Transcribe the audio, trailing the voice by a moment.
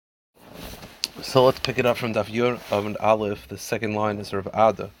So let's pick it up from Daf Yud Amud Aleph. The second line is Rav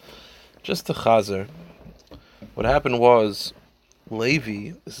Ada. Just to chazer, what happened was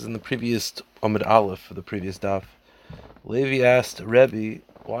Levi. This is in the previous Amud Aleph for the previous Daf. Levi asked Rebbe,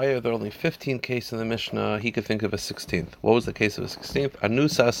 "Why are there only 15 cases in the Mishnah? He could think of a 16th. What was the case of a 16th?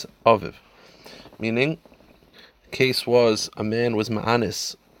 Anusas Aviv, meaning the case was a man was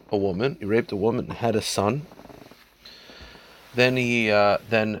ma'anis a woman. He raped a woman and had a son. Then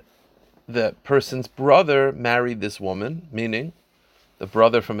the person's brother married this woman, meaning the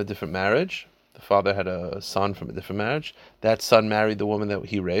brother from a different marriage. The father had a son from a different marriage. That son married the woman that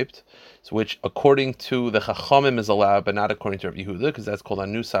he raped, so which according to the Chachamim is allowed, but not according to Rav Yehuda, because that's called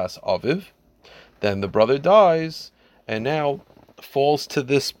Anusas Aviv. Then the brother dies, and now falls to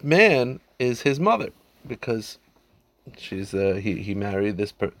this man is his mother, because she's he married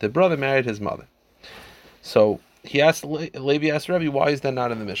this. The brother married his mother. So Levi asked Rebbe, why is that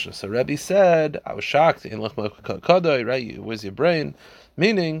not in the Mishnah? So Rebbe said, I was shocked. In right? Where's your brain?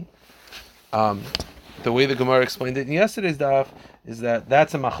 Meaning, the way the Gemara explained it in yesterday's daf is that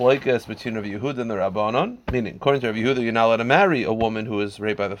that's a machlokes between Rav Yehuda and the Rabbanon. Meaning, according to Rav Yehuda, you're not allowed to marry a woman who is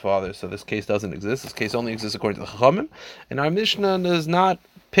raped by the father. So this case doesn't exist. This case only exists according to the Chachamim. And our Mishnah does not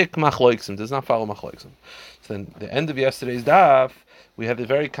pick machlokes, does not follow machlokes. So then, the end of yesterday's daf, we have the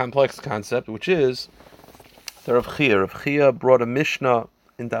very complex concept, which is the Rav Chia brought a Mishnah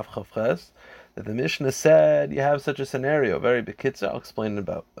in Daf Chavches that the Mishnah said you have such a scenario, very bekitza, I'll explain in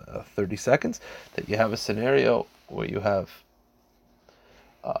about 30 seconds, that you have a scenario where you have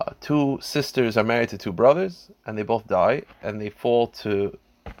two sisters are married to two brothers and they both die and they fall to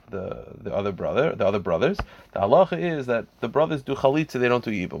the other brothers. The halacha is that the brothers do chalitza, they don't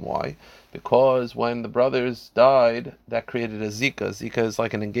do yibum. Why? Because when the brothers died, that created a zika. Zika is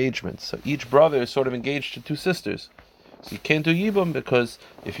like an engagement. So each brother is sort of engaged to two sisters. So you can't do yibum because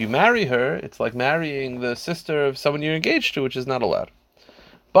if you marry her, it's like marrying the sister of someone you're engaged to, which is not allowed.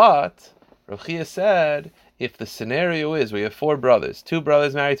 But Rav Chia said, if the scenario is where you have two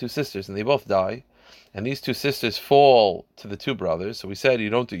brothers marry two sisters, and they both die, and these two sisters fall to the two brothers, so we said you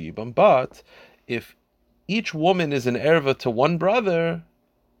don't do yibum. But if each woman is an erva to one brother,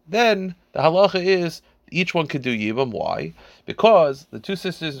 then the halacha is each one could do yibum. Why? Because the two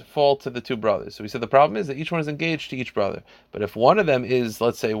sisters fall to the two brothers. So we said the problem is that each one is engaged to each brother. But if one of them is,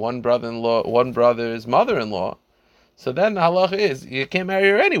 let's say, one brother's mother-in-law, so then the halacha is you can't marry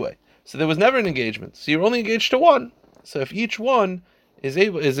her anyway. So there was never an engagement. So you're only engaged to one. So if each one is an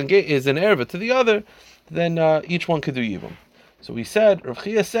erva to the other, then each one could do yibum. So we said, Rav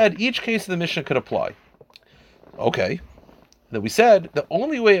Chia said, each case of the Mishnah could apply. Okay. Then we said the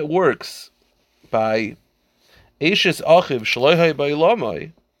only way it works by Eishes Achiv Shloihai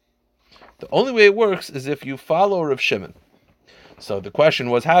Ba'ilamai, the only way it works is if you follow Rav Shimon. So the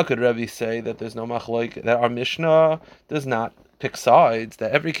question was, how could Rebbe say that there's no machlok, that our Mishnah does not pick sides,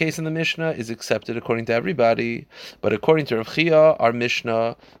 that every case in the Mishnah is accepted according to everybody, but according to Rav Chia, our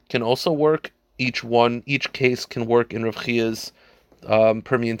Mishnah can also work, each case can work in Rav Chia's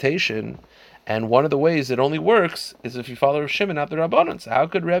permutation, and one of the ways it only works is if you follow Rav Shimon, not the Rabbanon. So how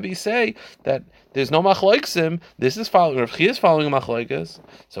could Rebbe say that there's no machloksim? This is following, Rav Chia is following machlokes.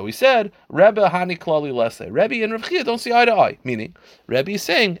 So we said, Rebbe Hani Klali Lese. Rebbe and Rav Chia don't see eye to eye. Meaning, Rebbe is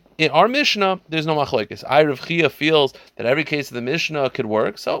saying, in our Mishnah, there's no machlokes. Rav Chia feels that every case of the Mishnah could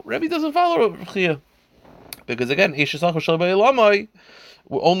work, so Rebbe doesn't follow Rav Chia. Because again, we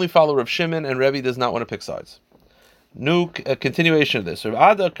only follow Rav Shimon, and Rebbe does not want to pick sides. New continuation of this.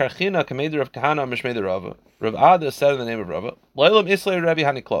 Rav Ada Karchina Kameder of Kahana Mishmeder Rava. Rav Ada said in the name of Rava, Leilam Islay Rebbe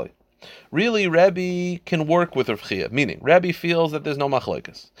Haniklali. Really, Rebbe can work with Rav Chia, meaning Rebbe feels that there's no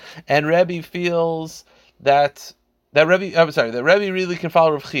machlokes, and Rebbe feels that Rebbe really can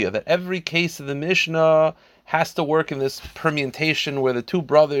follow Rav Chia. That every case of the Mishnah has to work in this permutation where the two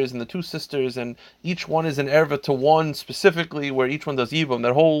brothers and the two sisters, and each one is an erva to one specifically, where each one does yibum.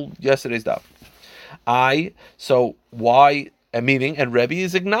 That whole yesterday's daf. So why? Meaning, and Rebbe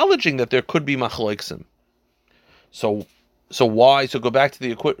is acknowledging that there could be machloksim. So why? So go back to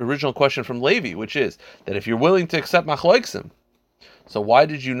the original question from Levi, which is that if you're willing to accept machloksim, so why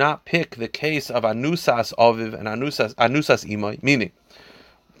did you not pick the case of Anusas Aviv and Anusas Imai? Meaning,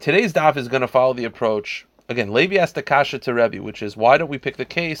 today's daf is going to follow the approach. Again, Levi asked the kasha to Rebbe, which is, why don't we pick the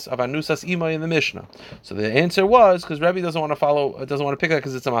case of Anusas Imai in the Mishnah? So the answer was, because Rebbe doesn't want to pick that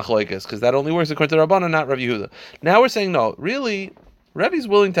because it's a machlokes, because that only works according to Rabbanan, not Rav Yehuda. Now we're saying, no, really, Rebbe's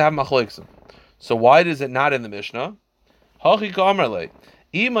willing to have machlokes. So why is it not in the Mishnah? Hachi ka'amarle,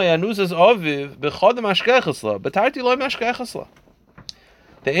 Imai Anusas Aviv b'chodem ashkechasla, b'tarti loy mashkechasla.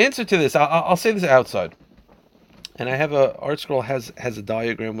 The answer to this, I'll say this outside. And I have a art scroll has a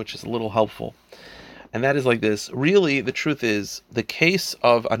diagram which is a little helpful. And that is like this. Really, the truth is, the case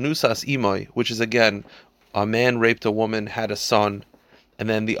of Anusas Imai, which is again, a man raped a woman, had a son, and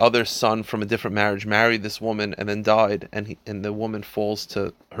then the other son from a different marriage married this woman and then died, and the woman falls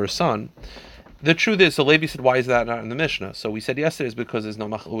to her son. The truth is, so Levi said, why is that not in the Mishnah? So we said yesterday is because there's no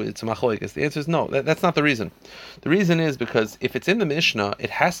it's a machlokes. The answer is no. That's not the reason. The reason is because if it's in the Mishnah, it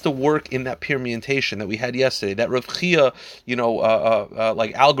has to work in that permutation that we had yesterday, that Rav Chia,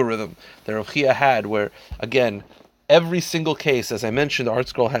 like algorithm that Rav Chia had, where again, every single case, as I mentioned, the art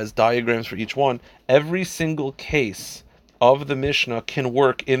scroll has diagrams for each one. Every single case of the Mishnah can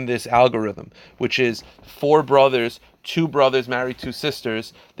work in this algorithm, which is 4 brothers, 2 brothers marry 2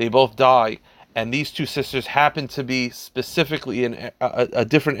 sisters, they both die, and these 2 sisters happen to be specifically in a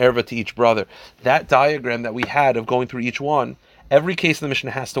different erva to each brother. That diagram that we had of going through each one, every case in the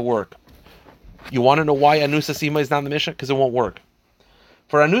Mishnah has to work. You want to know why Anusas Imai is not in the Mishnah? Because it won't work.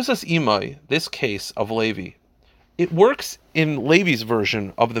 For Anusas Imai, this case of Levi, it works in Levi's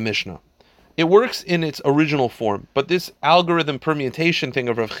version of the Mishnah. It works in its original form, but this algorithm permutation thing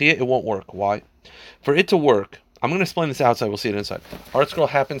of Rav Chia, it won't work. Why? For it to work, I'm going to explain this outside, we'll see it inside. Art scroll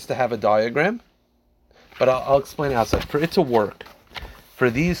happens to have a diagram, but I'll explain it outside. For it to work,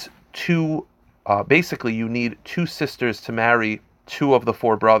 for these 2, basically you need 2 sisters to marry 2 of the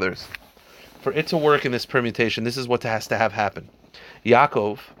 4 brothers. For it to work in this permutation, this is what has to have happen.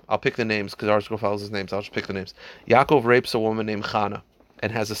 Yaakov, I'll pick the names because Art scroll follows his names, I'll just pick the names. Yaakov rapes a woman named Chana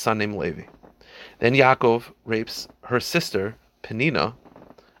and has a son named Levi. Then Yaakov rapes her sister, Penina,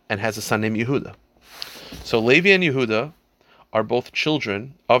 and has a son named Yehuda. So Levi and Yehuda are both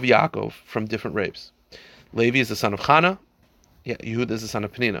children of Yaakov from different rapes. Levi is the son of Chana, Yehuda is the son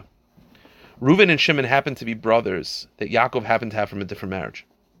of Penina. Reuven and Shimon happen to be brothers that Yaakov happened to have from a different marriage.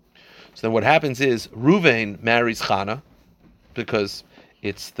 So then what happens is Reuven marries Chana because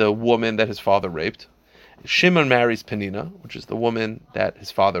it's the woman that his father raped. Shimon marries Penina, which is the woman that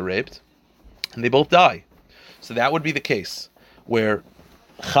his father raped, and they both die. So that would be the case where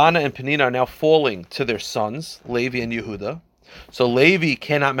Chana and Penina are now falling to their sons, Levi and Yehuda. So Levi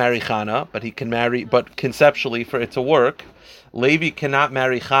cannot marry Chana, but he can marry, but conceptually for it to work, Levi cannot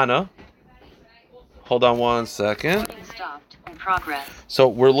marry Chana. Hold on one second. Stopped in progress. So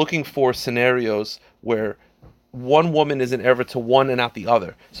we're looking for scenarios where one woman is an erva to one and not the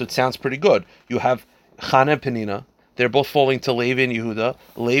other. So it sounds pretty good. You have Chana and Penina. They're both falling to Levi and Yehuda.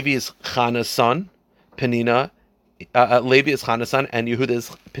 Levi is Chana's son. Penina, Levi is Chana's son, and Yehuda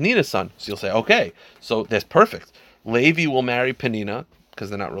is Penina's son. So you'll say, okay, so that's perfect. Levi will marry Penina because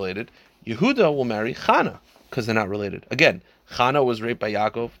they're not related. Yehuda will marry Chana because they're not related. Again, Chana was raped by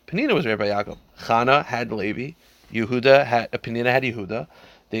Yaakov. Penina was raped by Yaakov. Chana had Levi. Penina had Yehuda.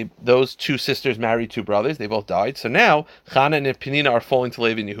 Those 2 sisters married 2 brothers. They both died. So now Chana and Penina are falling to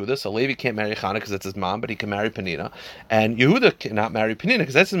Levi and Yehuda. So Levi can't marry Chana because that's his mom, but he can marry Penina. And Yehuda cannot marry Penina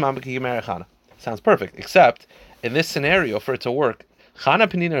because that's his mom, but he can marry Chana. Sounds perfect. Except in this scenario, for it to work, Chana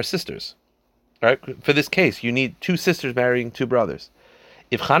and Penina are sisters. Right? For this case, you need 2 sisters marrying 2 brothers.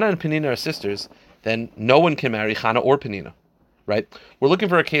 If Chana and Penina are sisters, then no one can marry Chana or Penina. Right? We're looking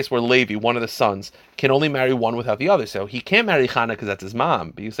for a case where Levi, one of the sons, can only marry one without the other. So he can't marry Chana because that's his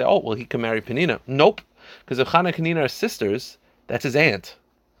mom. But you say, oh, well, he can marry Penina. Nope. Because if Chana and Penina are sisters, that's his aunt.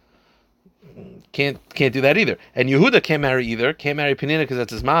 Can't do that either. And Yehuda can't marry either. Can't marry Penina because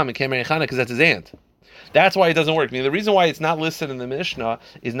that's his mom, and can't marry Chana because that's his aunt. That's why it doesn't work. I mean, the reason why it's not listed in the Mishnah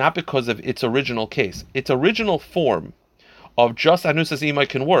is not because of its original case. Its original form of just Anusas Imai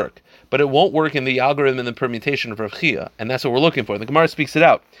can work, but it won't work in the algorithm and the permutation of Rav Chia, and that's what we're looking for. The Gemara speaks it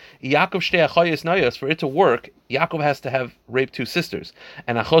out. Yaakov shtei achayos nayos, for it to work, Yaakov has to have raped 2 sisters.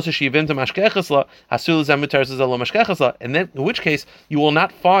 And and then in which case you will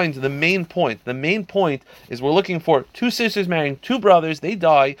not find the main point. The main point is we're looking for 2 sisters marrying 2 brothers, they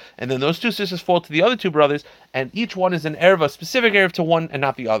die, and then those 2 sisters fall to the other 2 brothers, and each one is an erva, specific erva to one and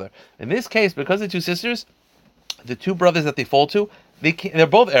not the other. In this case, because the 2 sisters, the 2 brothers that they fall to, they're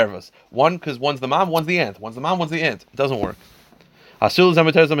both ervas. One, because one's the mom, one's the aunt. One's the mom, one's the aunt. It doesn't work. So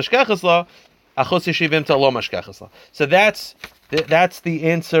that's the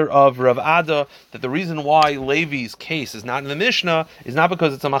answer of Rav Ada, that the reason why Levi's case is not in the Mishnah is not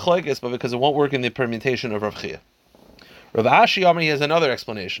because it's a machlokes, but because it won't work in the permutation of Rav Chia. Rav Ashi Amri has another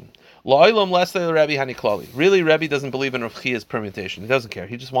explanation. La'olam lesle Rebbe haniklali. Really, Rebbe doesn't believe in Rav Chia's permutation. He doesn't care.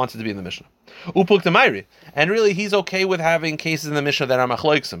 He just wants it to be in the Mishnah. Upuk Tamairi. And really, he's okay with having cases in the Mishnah that are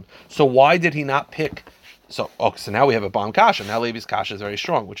machloksim. So why did he not pick? So now we have a Bam Kasha. Now Levi's Kasha is very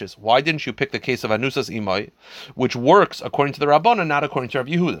strong, which is, why didn't you pick the case of Anusas Imai, which works according to the Rabbanan, not according to Rav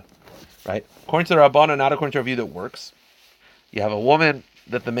Yehuda? right? According to the Rabbana, not according to our view that works. You have a woman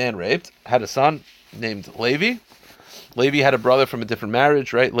that the man raped, had a son named Levi. Levi had a brother from a different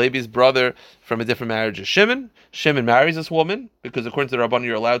marriage, right? Levi's brother from a different marriage is Shimon. Shimon marries this woman because according to the Rabban,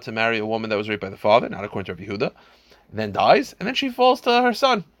 you're allowed to marry a woman that was raped by the father, not according to Rav Yehuda. Then dies, and then she falls to her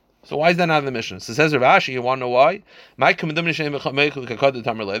son. So why is that not in the Mishnah? So says Rav Ashi, you want to know why?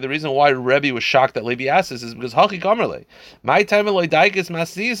 The reason why Rebbe was shocked that Levi asked this is because Haki Kamerle. My time of Daikis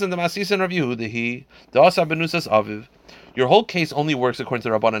Masis and the Masis and Rav Yehuda, he Dasa Benusas Aviv. Your whole case only works according to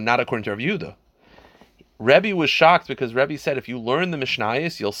the Rabban and not according to Rav Yehuda. Rebbe was shocked because Rebbe said, if you learn the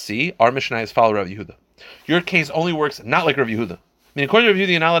Mishnayos, you'll see our Mishnayos follow Rav Yehuda. Your case only works not like Rav Yehuda. I mean, according to Rav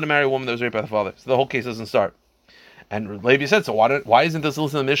Yehuda, you're not allowed to marry a woman that was raped by the father. So the whole case doesn't start. And Levi said, so why isn't this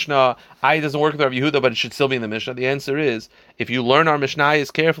listed in the Mishnah? It doesn't work with Rav Yehuda, but it should still be in the Mishnah. The answer is, if you learn our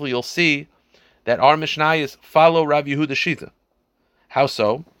Mishnayos carefully, you'll see that our Mishnayos follow Rav Yehuda Shita. How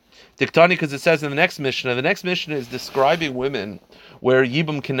so? Diktani, because it says in the next Mishnah is describing women where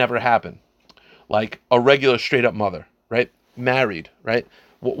Yibum can never happen. Like a regular straight up mother, right? Married, right?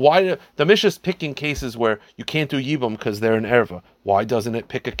 Why the Mishnah is picking cases where you can't do Yibum because they're an erva? Why doesn't it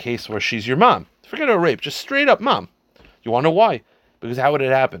pick a case where she's your mom? Forget a rape, just straight up mom. You want to know why? Because how would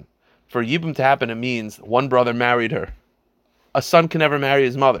it happen? For Yibum to happen, it means one brother married her. A son can never marry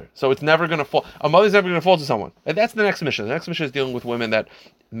his mother, so it's never going to fall. A mother's never going to fall to someone. And that's the next Mishnah. The next Mishnah is dealing with women that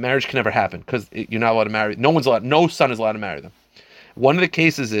marriage can never happen because you're not allowed to marry. No son is allowed to marry them. One of the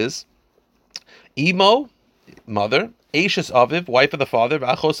cases is Imo, mother, Ashes Aviv, wife of the father,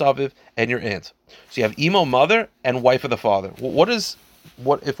 Achos Aviv, and your aunt. So you have Imo, mother, and wife of the father. What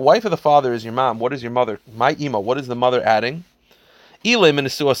if wife of the father is your mom? What is your mother? My Imo, what is the mother adding? Ilim and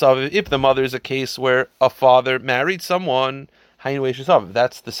Isuas Aviv, if the mother is a case where a father married someone, Hainu Ashes Aviv.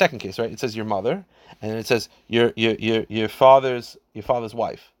 That's the second case, right? It says your mother, and then it says your father's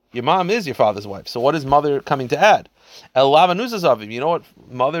wife. Your mom is your father's wife. So what is mother coming to add? El Lavanuzas Aviv. You know what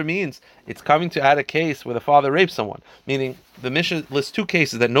mother means? It's coming to add a case where the father raped someone. Meaning the Mishnah lists two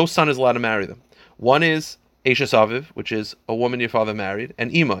cases that no son is allowed to marry them. One is Ashes Aviv, which is a woman your father married, and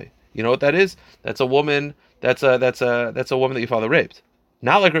Imai. You know what that is? That's a woman. That's a woman that your father raped.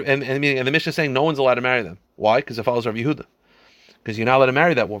 Not like and the Mishnah is saying no one's allowed to marry them. Why? Because it follows Rav Yehuda. Because you're not allowed to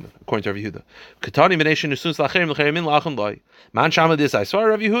marry that woman, according to Rav Yehuda. Katani v'neishin nusus lacherim l'cherim lachan loy. Man shama disai. So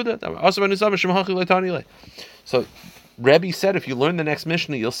Rav Yehuda. So Rebbe said, if you learn the next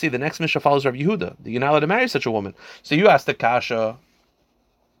Mishnah, you'll see the next Mishnah follows Rav Yehuda. You're not allowed to marry such a woman. So you asked the kasha.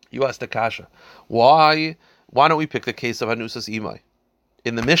 Why don't we pick the case of Anusas Imai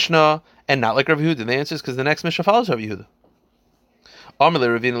in the Mishnah and not like Rav Yehuda? The answer is because the next Mishnah follows Rav Yehuda. Amar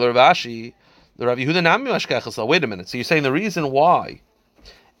Ravina Rav the Rav Yehuda Nami Mashkechasal. Wait a minute. So you're saying the reason why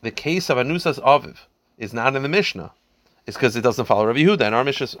the case of Anusas Aviv is not in the Mishnah is because it doesn't follow Rav Yehuda, and our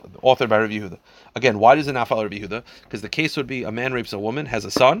Mishnah is authored by Rav Yehuda. Again, why does it not follow Rav Yehuda? Because the case would be a man rapes a woman, has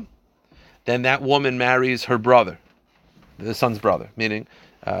a son, then that woman marries her brother, the son's brother. Meaning,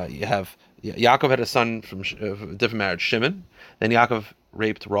 you have Yaakov had a son from a different marriage, Shimon. Then Yaakov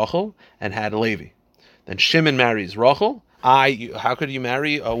raped Rachel and had Levi. Then Shimon marries Rachel. How could you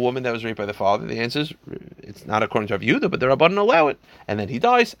marry a woman that was raped by the father? The answer is, it's not according to Rav Yehuda, but the Rabbanan allow it. And then he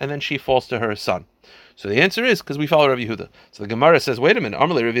dies, and then she falls to her son. So the answer is because we follow Rav Yehuda. So the Gemara says, wait a minute, why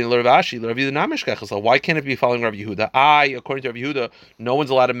can't it be following Rav Yehuda? According to Rav Yehuda, no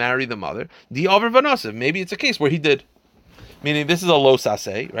one's allowed to marry the mother. Maybe it's a case where he did. Meaning this is a lo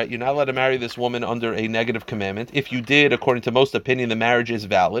saseh, right? You're not allowed to marry this woman under a negative commandment. If you did, according to most opinion, the marriage is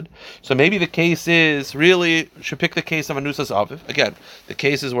valid. So maybe the case is, really, should pick the case of Anusas Aviv. Again, the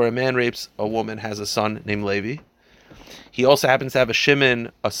case is where a man rapes a woman, has a son named Levi. He also happens to have a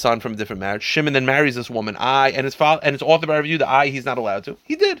Shimon, a son from a different marriage. Shimon then marries this woman, and it's authored by Rav Yehuda, he's not allowed to.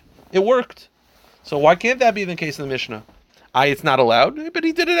 He did. It worked. So why can't that be the case in the Mishnah? It's not allowed, but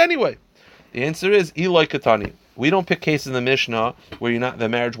he did it anyway. The answer is, Eloi Katani. We don't pick cases in the Mishnah where the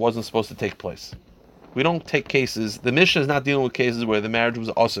marriage wasn't supposed to take place. We don't take cases. The Mishnah is not dealing with cases where the marriage was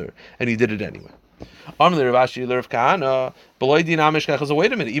usher and he did it anyway. Wait a minute.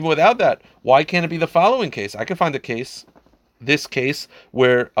 Even without that, why can't it be the following case? I can find this case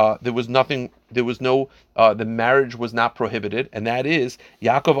where the marriage was not prohibited, and that is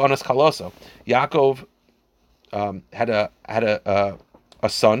Yaakov Anas Kaloso. Yaakov had a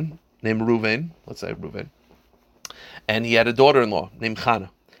son named Reuven. Let's say Reuven. And he had a daughter-in-law named Chana.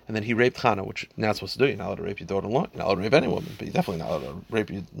 And then he raped Chana, which you're not supposed to do. You're not allowed to rape your daughter-in-law. You're not allowed to rape any woman, but you're definitely not allowed to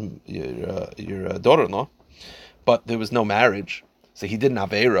rape your daughter-in-law. But there was no marriage. So he did an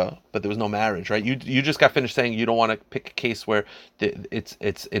Aveira, but there was no marriage, right? You just got finished saying you don't want to pick a case where it's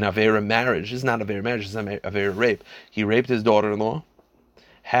an Aveira marriage. This is not Aveira marriage, this is an Aveira rape. He raped his daughter-in-law,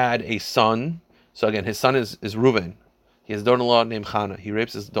 had a son. So again, his son is Reuven. He has a daughter-in-law named Chana. He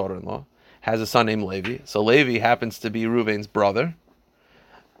rapes his daughter-in-law. Has a son named Levi. So Levi happens to be Reuven's brother.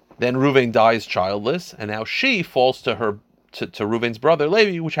 Then Reuven dies childless, and now she falls to Reuven's brother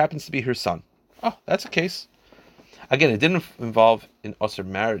Levi, which happens to be her son. Oh, that's a case. Again, it didn't involve an usher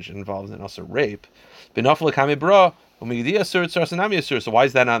marriage; it involves an usher rape. So why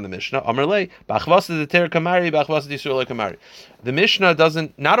is that not in the Mishnah? The Mishnah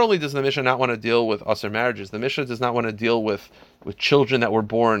doesn't. Not only does the Mishnah not want to deal with usher marriages, the Mishnah does not want to deal with children that were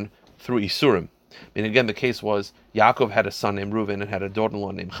born through isurim. I mean, again, the case was Yaakov had a son named Reuven and had a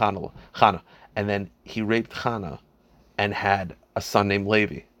daughter-in-law named Chana, and then he raped Chana and had a son named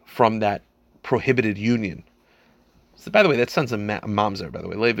Levi from that prohibited union. So, by the way, that son's a mamzer. By the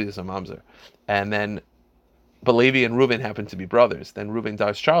way, Levi is a mamzer, but Levi and Reuven happen to be brothers. Then Reuven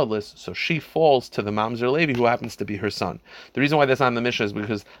dies childless, so she falls to the mamzer Levi, who happens to be her son. The reason why that's not in the Mishnah is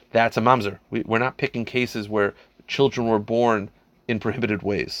because that's a mamzer. We're not picking cases where children were born in prohibited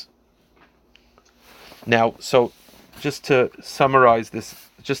ways. Now, so just to summarize this,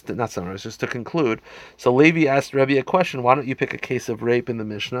 just to conclude. So Levi asked Rebbe a question: why don't you pick a case of rape in the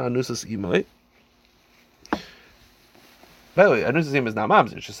Mishnah? Anusas imai. By the way, Anusas imai is not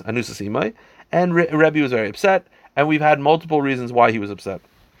mamzer; it's just Anusas imai. And Rebbe was very upset, and we've had multiple reasons why he was upset.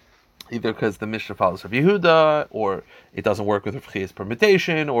 Either because the Mishnah follows Rav Yehuda, or it doesn't work with Rav Chia's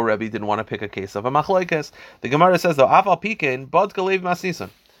permutation, or Rebbe didn't want to pick a case of a machlokes. The Gemara says though, Afal Pikin Bad Kalev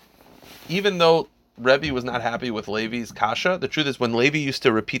Masnisan. Even though Rebbe was not happy with Levi's kasha, the truth is when Levi used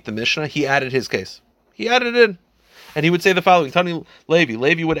to repeat the Mishnah, he added his case. He added it in. And he would say the following: Tani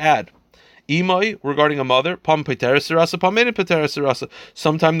Levi would add, Imai, regarding a mother, Pam Peteres Sirasa, Pam Mene Peteres Sirasa.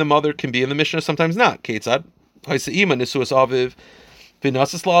 Sometime the mother can be in the Mishnah, sometimes not. Ketzad, Haisa Ima Nisuas Aviv,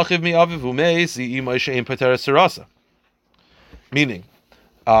 Vinasas Lachiv Mi Aviv Umei, Zi Imai Shein Peteres Sirasa. Meaning,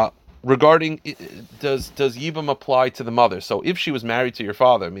 regarding does Yibam apply to the mother? So if she was married to your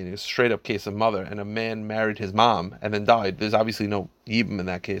father, meaning a straight up case of mother, and a man married his mom and then died, there's obviously no Yibam in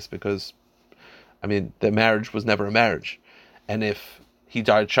that case because, I mean, the marriage was never a marriage. And if he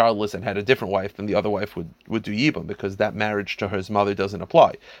died childless and had a different wife, then the other wife would do Yibam because that marriage to his mother doesn't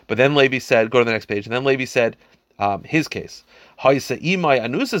apply. But then Levi said, go to the next page, and then Levi said his case. Haisa imai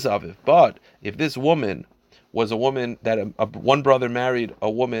anusas aviv. But if this woman was a woman that one brother married a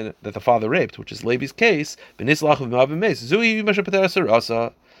woman that the father raped, which is Levi's case, Levi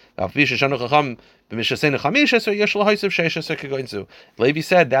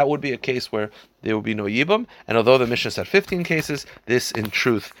said that would be a case where there would be no Yibam, and although the Mishnah said 15 cases, this in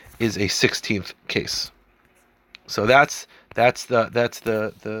truth is a 16th case. So that's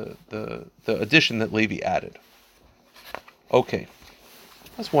the addition that Levi added. Okay.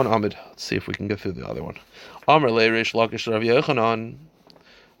 That's one Amid. Let's see if we can get through the other one. Amar Leirish Lakish Rav Yochanan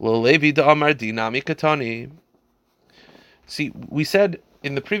Levi da Amar Dinami Katani. See, we said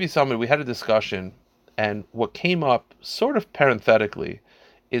in the previous Amid we had a discussion, and what came up sort of parenthetically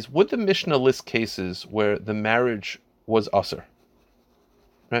is, would the Mishnah list cases where the marriage was usher?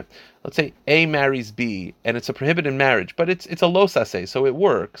 Right? Let's say A marries B, and it's a prohibited marriage, but it's a lo saseh, so it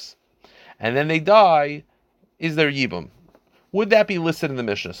works. And then they die. Is there Yibam? Would that be listed in the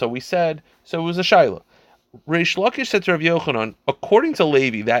Mishnah? So we said, so it was a Shaila. Reish Lakish said to Rav Yochanan, according to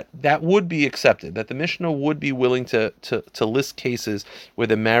Levi, that would be accepted, that the Mishnah would be willing to list cases where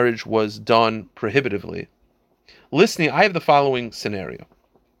the marriage was done prohibitively. Listening, I have the following scenario.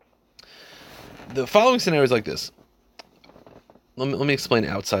 The following scenario is like this. Let me explain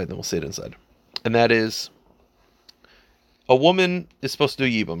outside, then we'll say it inside. And that is, a woman is supposed to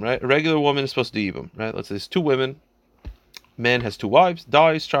do Yibam, right? A regular woman is supposed to do Yibam, right? Let's say there's two women. Man has two wives,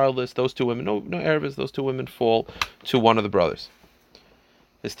 dies childless. Those two women, no Arabs, those two women fall to one of the brothers.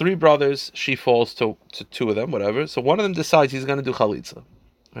 There's three brothers, she falls to two of them, whatever. So one of them decides he's going to do chalitza,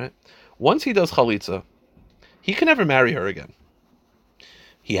 right? Once he does chalitza, he can never marry her again.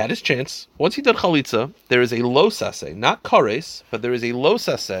 He had his chance. Once he did chalitza, there is a lo saseh, not kares, but there is a lo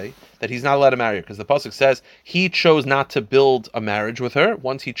saseh that he's not allowed to marry her, because the pasuk says he chose not to build a marriage with her.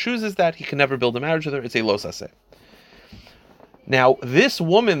 Once he chooses that, he can never build a marriage with her. It's a lo saseh. Now, this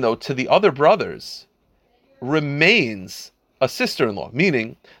woman, though, to the other brothers, remains a sister-in-law.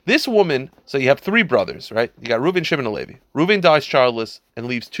 Meaning, this woman, so you have three brothers, right? You got Reuven, Shimon, and Levi. Reuven dies childless and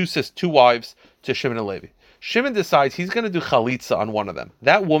leaves two wives to Shimon and Levi. Shimon decides he's going to do chalitza on one of them.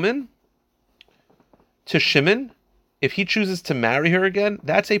 That woman, to Shimon, if he chooses to marry her again,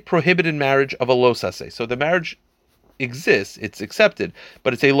 that's a prohibited marriage of a lo saseh. So the marriage exists, it's accepted,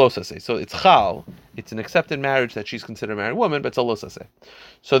 but it's a lo saseh. So it's chal, it's an accepted marriage that she's considered a married woman, but it's a lo saseh.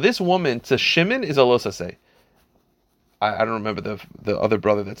 So this woman to Shimon is a lo saseh. I don't remember the other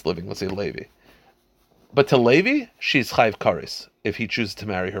brother that's living. Let's say Levi. But to Levi, she's chayv kares if he chooses to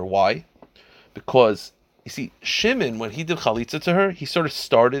marry her. Why? Because you see, Shimon, when he did chalitza to her, he sort of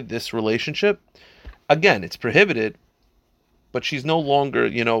started this relationship. Again, it's prohibited, but she's no longer,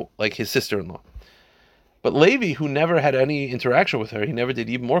 like his sister-in-law. But Levi, who never had any interaction with her, he never did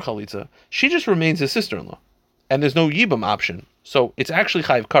yibam or chalitza, she just remains his sister-in-law. And there's no yibam option. So it's actually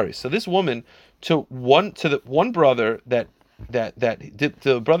chayv kares. So this woman, to the one brother that did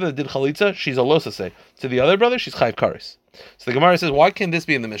the brother that did chalitza, she's a losase. To the other brother, she's chayv kares. So the Gemara says, why can't this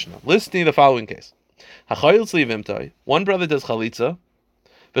be in the Mishnah? Listen to the following case. One brother does chalitza,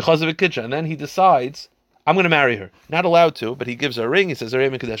 and then he decides, I'm going to marry her. Not allowed to, but he gives her a ring. He says, you're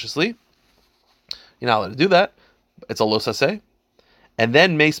not allowed to do that. It's a losase. And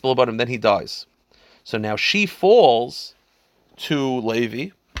then meis b'labadim, then he dies. So now she falls to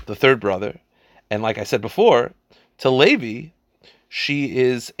Levi, the third brother. And like I said before, to Levi, she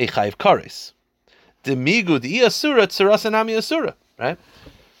is a chayv kares. Demigu di asura tsarasanami asura. Right?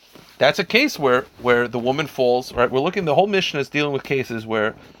 That's a case where the woman falls. Right? We're looking. The whole Mishnah is dealing with cases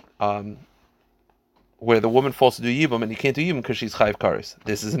where the woman falls to do yibum and you can't do yibum because she's chayv kares.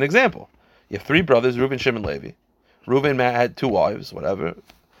 This is an example. You have three brothers, Reuben, Shimon, Levi. Reuben had two wives, whatever.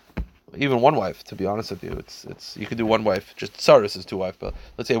 Even one wife, to be honest with you. It's you could do one wife. Just Tsaris is two wives, but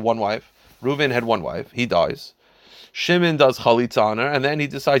let's say one wife. Reuben had one wife. He dies. Shimon does chalitza on her, and then he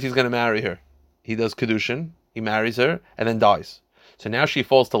decides he's going to marry her. He does kedushin. He marries her, and then dies. So now she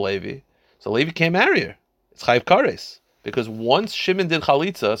falls to Levi. So Levi can't marry her. It's chayv kares. Because once Shimon did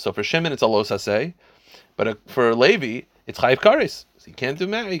chalitza, so for Shimon it's a lo saseh, but for Levi, it's chayv kares. So you can't do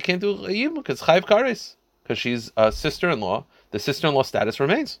yibum because chayv kares. Because she's a sister-in-law. The sister-in-law status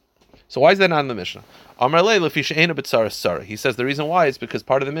remains. So why is that not in the Mishnah? Amar le lefi she'ena b'tzaras tzara. He says the reason why is because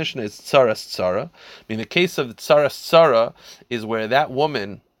part of the Mishnah is tzaras tzara. I mean, the case of tzaras tzara is where that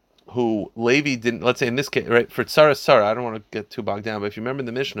woman who Levi didn't, let's say in this case, right, for tzaras tzara, I don't want to get too bogged down, but if you remember in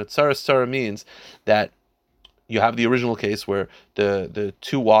the Mishnah, tzaras tzara means that you have the original case where the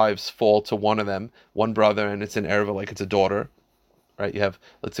two wives fall to one of them, one brother, and it's an erva, like it's a daughter. Right, you have,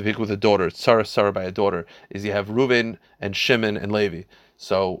 let's say, with a daughter, Sarah by a daughter, is you have Reuben and Shimon and Levi.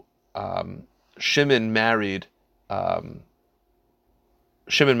 So Shimon married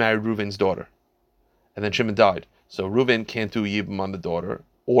Reuben's daughter, and then Shimon died. So Reuben can't do yibum on the daughter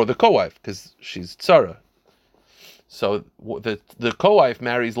or the co-wife because she's Sarah. So the co-wife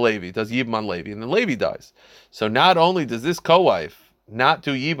marries Levi, does yibum on Levi, and then Levi dies. So not only does this co-wife not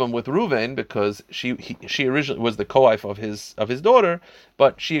do yibum with Reuven because she originally was the co-wife of his daughter,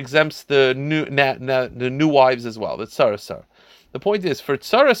 but she exempts the new wives as well. That's tzaras tzara. The point is, for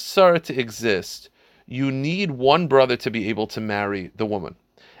tzaras tzara to exist, you need one brother to be able to marry the woman.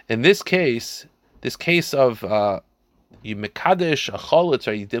 In this case of you mekadesh a chalitza,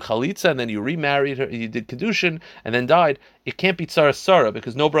 or you did chalitza and then you remarried her, you did kedushin and then died. It can't be tzaras tzara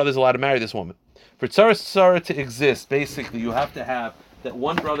because no brother is allowed to marry this woman. For tzaras tzara to exist, basically, you have to have that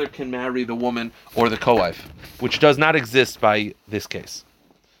one brother can marry the woman or the co-wife, which does not exist by this case.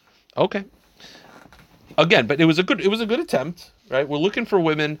 Okay. Again, but it was a good attempt, right? We're looking for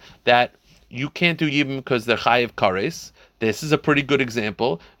women that you can't do yibum because they're chayiv kares. This is a pretty good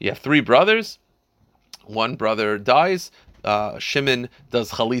example. You have three brothers. One brother dies. Shimon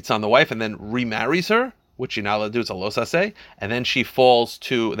does chalitza on the wife and then remarries her, which you're not allowed to do, it's a lo saseh, and then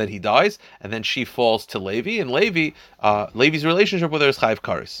then he dies, and then she falls to Levi, and Levi's relationship with her is chayv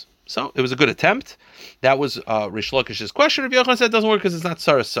kares. So it was a good attempt. That was Rish Lakish's question. Rav Yochanan said it doesn't work because it's not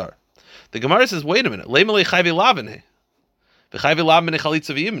tzaras tzara. The Gemara says, wait a minute,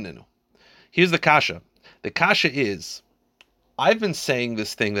 here's the kasha. The kasha is, I've been saying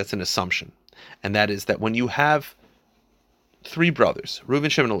this thing that's an assumption, and that is that when you have three brothers, Reuben,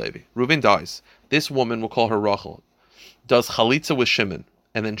 Shimon, and Levi, Reuben dies. This woman, we'll call her Rachel, does chalitza with Shimon,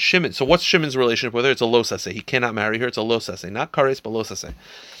 and then Shimon. So what's Shimon's relationship with her? It's a lo saseh. He cannot marry her. It's a lo saseh, not kares, but lo saseh.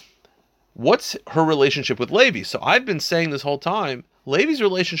 What's her relationship with Levi? So I've been saying this whole time, Levi's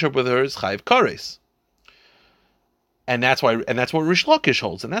relationship with her is chayv kares, and that's what Rish Lakish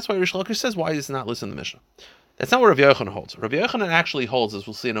holds, and that's why Rish Lakish says why does not listen to the Mishnah. That's not what Rav Yochanan holds. Rav Yochanan actually holds, as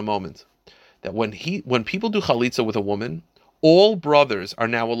we'll see in a moment, that when people do chalitza with a woman, all brothers are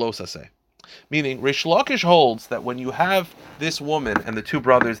now a lo saseh. Meaning, Rish Lakish holds that when you have this woman and the two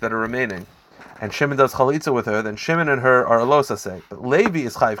brothers that are remaining, and Shimon does chalitza with her, then Shimon and her are a lo saseh. But Levi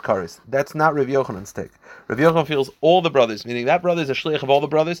is chayv kares. That's not Rav Yochanan's take. Rav Yochanan feels all the brothers, meaning that brother is a shliach of all the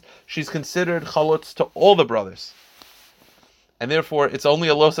brothers. She's considered chalutz to all the brothers. And therefore, it's only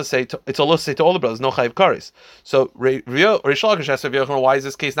a lo saseh to all the brothers, no chayv kares. So Rish Lakish asks Rav Yochanan, why is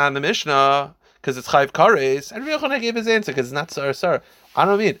this case not in the Mishnah? because it's Chayiv Kares, and Rav Yochanan gave his answer because it's not Sarah. I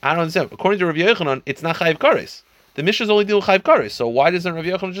don't understand. According to Rav Yochanan, it's not Chayiv Kares. The Mishnah is only dealing with Chayiv Kares. So why doesn't Rav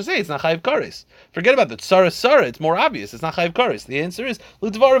Yochanan just say it's not Chayiv Kares? Forget about the Sarah. It's more obvious. It's not Chayiv Kares. The answer is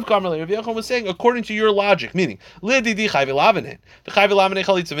L'dvar of Karmel. Rav Yochanan was saying according to your logic, meaning L'didi Chayiv Elaven. The Chayiv Elaven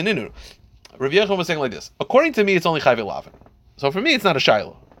Chalitza V'ninu. Rav Yochanan was saying like this. According to me, it's only Chayiv Elaven. So for me, it's not a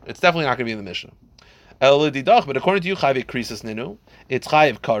Shiloh. It's definitely not going to be in the Mishnah. But according to you, Chayiv Krisis Ninu. It's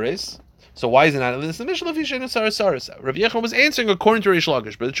Chayiv Kares. So why is it not in this? The Mishnah Rav Yochanan was answering according to Reish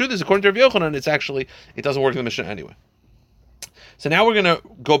Lakish, but the truth is, according to Rav Yochanan, it doesn't work in the Mishnah anyway. So now we're going to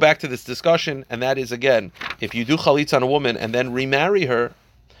go back to this discussion, and that is, again, if you do chalitza on a woman and then remarry her,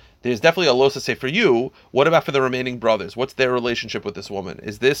 there's definitely a losa say for you. What about for the remaining brothers? What's their relationship with this woman?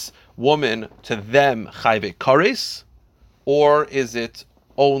 Is this woman to them chayve kares, or is it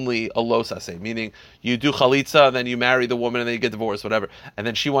only a losase, meaning you do chalitza and then you marry the woman and then you get divorced, whatever, and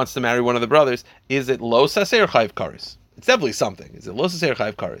then she wants to marry one of the brothers? Is it losase or chayiv kares? It's definitely something. Is it losase or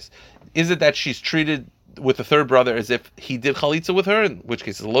chayiv kares? Is it that she's treated with the third brother as if he did chalitza with her, in which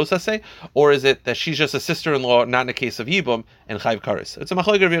case it's losase, or is it that she's just a sister-in-law, not in a case of yibum, and chayiv kares? It's a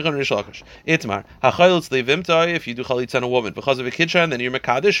machlokes Rav Yochanan and Reish Lakish. Itmar hachayiltz levimta, if you do chalitza on a woman because of a kidsha, and then you're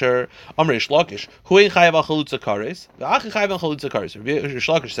mekadesh her, Reish Lakish hu ein chayiv al chalutza kares, v'ach chayiv al chalutza kares. Reish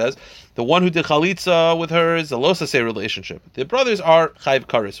Lakish says the one who did chalitza with her is a losase relationship. The brothers are chayiv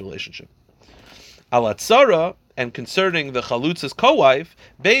kares relationship. Alatzara. And concerning the chalutza's co-wife,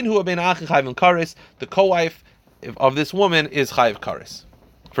 bein hu bein achin chayv kares, the co-wife of this woman is chayiv kares,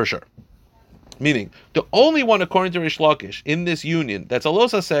 for sure. Meaning, the only one, according to Reish Lakish, in this union that's a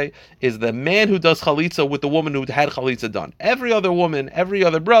losase is the man who does chalitza with the woman who had chalitza done. Every other woman, every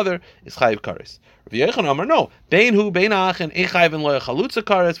other brother is chayiv kares. Rav Yochanan Amar, no. Bein hu bein achin ein chayiv lo chalutza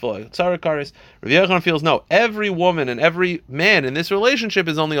kares v'lo tzara kares. Rav Yochanan feels no. Every woman and every man in this relationship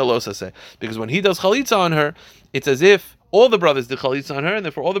is only a losase, because when he does chalitza on her, it's as if all the brothers did chalitza on her, and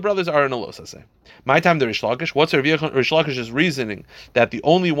therefore all the brothers are in a losase. My time to Reish Lakish. What's Reish Lakish's reasoning that the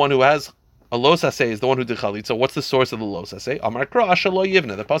only one who has a losase is the one who did chalitza? What's the source of the losase? Amar Kra Asher lo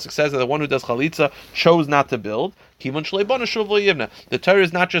yivna. The pasuk says that the one who does chalitza chose not to build. Kivon shlei bana shuv lo yivna. The Torah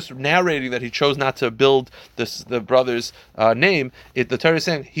is not just narrating that he chose not to build the brother's name. The Torah is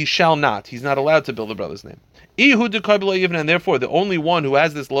saying he shall not. He's not allowed to build the brother's name. And therefore, the only one who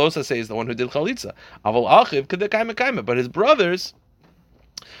has this losase is the one who did chalitza. But his brothers,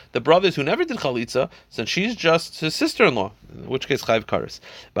 the brothers who never did chalitza, since she's just his sister-in-law, in which case chayiv kares.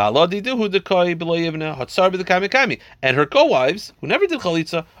 And her co-wives, who never did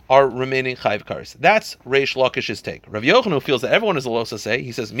chalitza, are remaining chayiv kares. That's Reish Lakish's take. Rav Yochanan feels that everyone is a losase.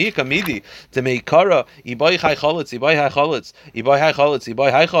 He says, Mi kamidi to meikara ibai hay chalitz, ibai hay chalitz, ibai hay chalitz,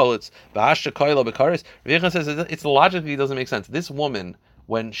 ibai hay chalitz, ba'ashta koila bekares. Rav Yochanan says it's logically doesn't make sense. This woman,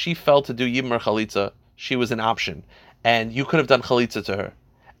 when she fell to do yibum or chalitza, she was an option, and you could have done chalitza to her.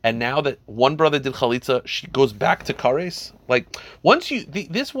 And now that one brother did chalitza, she goes back to kares. Like, once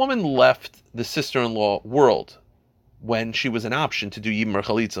this woman left the sister-in-law world when she was an option to do yibum or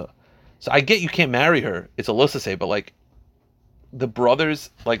chalitza. So I get you can't marry her. It's a losase, but like the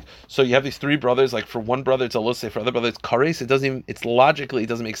brothers, like, so you have these three brothers. Like for one brother it's a losase, for other brother it's kares. It's logically it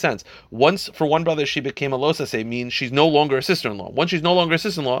doesn't make sense. Once for one brother she became a losase means she's no longer a sister-in-law. Once she's no longer a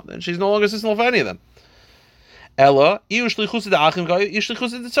sister-in-law, then she's no longer a sister-in-law for any of them. Rather, the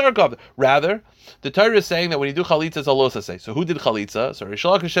Torah is saying that when you do chalitza, it's a losase. So who did chalitza? So Reish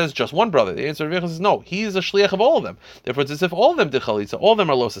Lakish says just one brother. The answer of Rav Yochanan says no. He is a shliach of all of them. Therefore, it's as if all of them did chalitza. All of them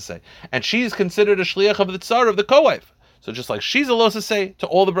are losase, and she's considered a shliach of the tsar of the co-wife. So just like she's a losase to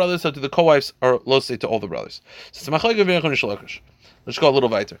all the brothers, so to the co-wives are losase to all the brothers. So it's machlokes Rav Yochanan and Reish Lakish. Let's go a little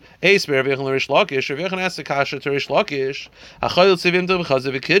weiter. Rav Yochanan asks the kasha to Reish Lakish.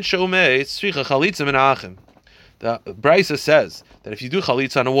 The Brisa says that if you do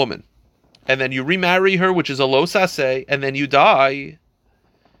chalitza on a woman, and then you remarry her, which is a losase, and then you die,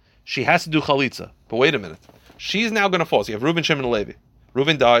 she has to do chalitza. But wait a minute. She's now going to fall. So you have Reuben, Shimon, and Levi.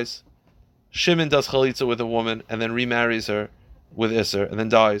 Reuben dies. Shimon does chalitza with a woman, and then remarries her with Isser, and then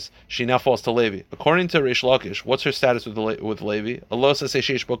dies. She now falls to Levi. According to Reish Lakish, what's her status with Levi? A losase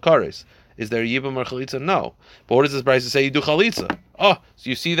sheish bo kares. Is there yibum or chalitza? No. But what does this Brisa say? You do chalitza. Oh, so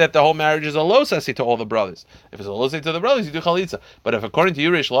you see that the whole marriage is a losase to all the brothers. If it's a losase to the brothers, you do chalitza. But if according to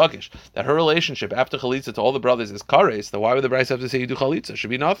Reish Lakish, that her relationship after chalitza to all the brothers is kares, then why would the Brisa have to say you do chalitza? Should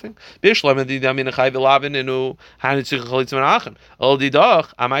be nothing. According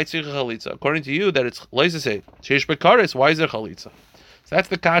to you, that it's losase sheish bekares. Why is there chalitza? So that's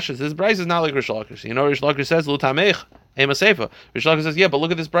the kasha. This Brisa is not like Reish Lakish. You know, Reish Lakish says lutamech. Ema Seifa. Reish Lakish says, yeah, but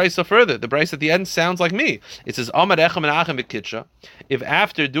look at this Brisa further. The Brisa at the end sounds like me. It says, Amad Echem and Achem B'Kitsha. If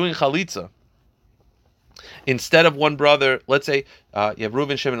after doing Chalitza, Instead of one brother, let's say you have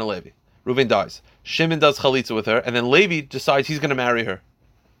Reuven, Shimon, and Levi. Reuven dies. Shimon does chalitza with her, and then Levi decides he's going to marry her.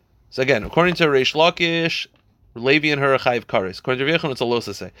 So again, according to Reish Lakish, Levi and her are chayiv kares. According to Rav Yechon, it's a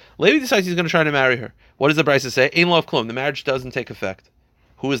losa say. Levi decides he's going to try to marry her. What does the Brisa say? Ein lov klum. The marriage doesn't take effect.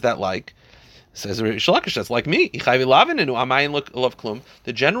 Who is that like? Says Reish Lakish, that's like me.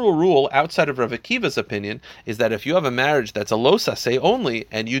 The general rule outside of Rav Akiva's opinion is that if you have a marriage that's a losa say only,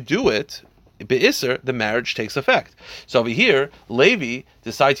 and you do it, be'isr, the marriage takes effect. So over here, Levi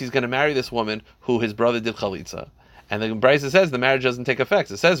decides he's going to marry this woman who his brother did chalitza. And the Brisa says the marriage doesn't take effect.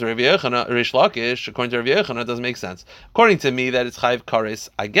 It says Rav Yechon, Reish Lakish, according to Rav Yechon, it doesn't make sense. According to me, that it's chayiv kares,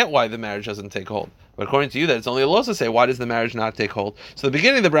 I get why the marriage doesn't take hold. But according to you, that it's only a losa say, why does the marriage not take hold? So the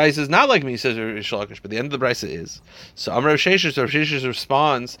beginning of the Brisa is not like me, says Reish Lakish, but the end of the Brisa is. So Amar Rav Sheshes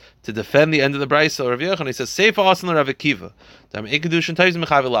responds to defend the end of the Brisa. Rav Yechon, he says, Seifa asan Rav Akiva.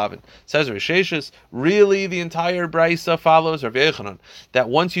 Says Rav Sheshes, really the entire Brisa follows Rav Yechonon, that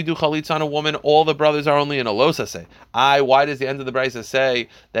once you do chalitza on a woman, all the brothers are only in a losa say. Why does the end of the Brisa say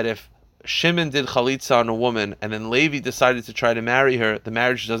that if Shimon did chalitza on a woman, and then Levi decided to try to marry her, the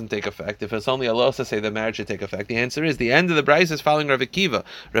marriage doesn't take effect? If it's only a losa say, the marriage should take effect. The answer is the end of the Brisa is following Rav Akiva.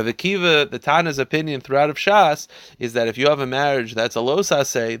 Rav Akiva, the Tana's opinion throughout of Shas, is that if you have a marriage that's a losa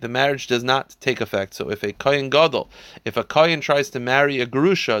say, the marriage does not take effect. So if a kohen gadol, if a kohen tries to marry a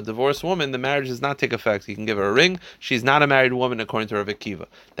grusha, a divorced woman, the marriage does not take effect. He can give her a ring. She's not a married woman according to Rav Akiva.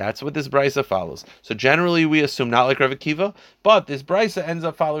 That's what this Brisa follows. So generally we assume not like Rav Akiva, but this Brisa ends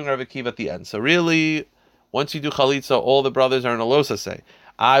up following Rav Akiva at the end. So really, once you do chalitza, all the brothers are in a losa say.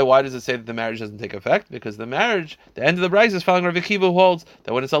 Why does it say that the marriage doesn't take effect? Because the marriage, the end of the Brisa is following Rav Akiva, who holds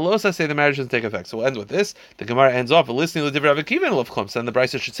that when it's a losa say, the marriage doesn't take effect. So we'll end with this. The Gemara ends off, listening to the Rav Akiva and Lov Klum. So then the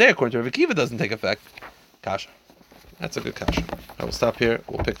Brisa should say, according to Rav Akiva, doesn't take effect. Kasha. That's a good kasha. I will stop here.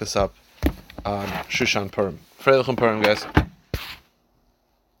 We'll pick this up on Shushan Purim. Freilichen Purim, guys.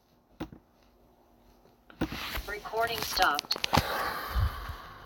 Recording stopped.